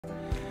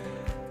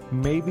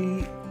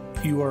Maybe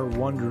you are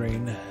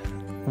wondering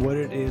what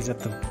it is at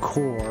the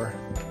core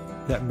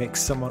that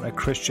makes someone a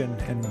Christian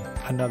and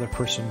another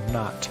person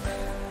not.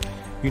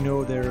 You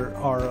know, there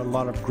are a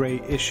lot of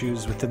gray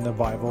issues within the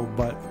Bible,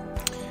 but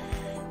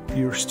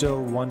you're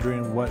still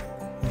wondering what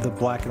the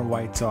black and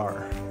whites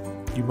are.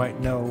 You might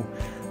know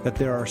that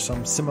there are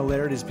some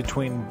similarities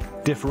between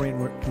differing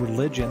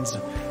religions,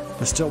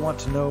 but still want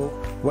to know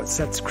what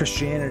sets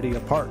Christianity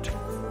apart.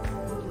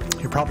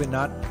 You're probably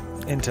not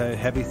into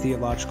heavy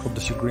theological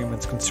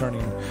disagreements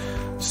concerning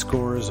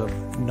scores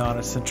of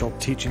non-essential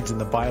teachings in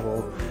the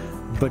Bible,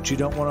 but you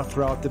don't want to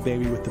throw out the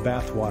baby with the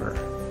bathwater.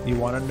 You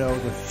want to know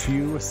the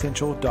few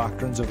essential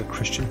doctrines of the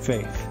Christian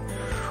faith.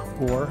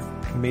 Or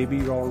maybe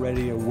you're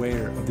already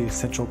aware of the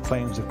essential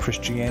claims of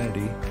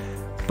Christianity,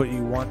 but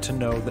you want to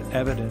know the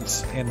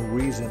evidence and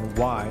reason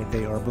why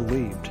they are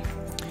believed.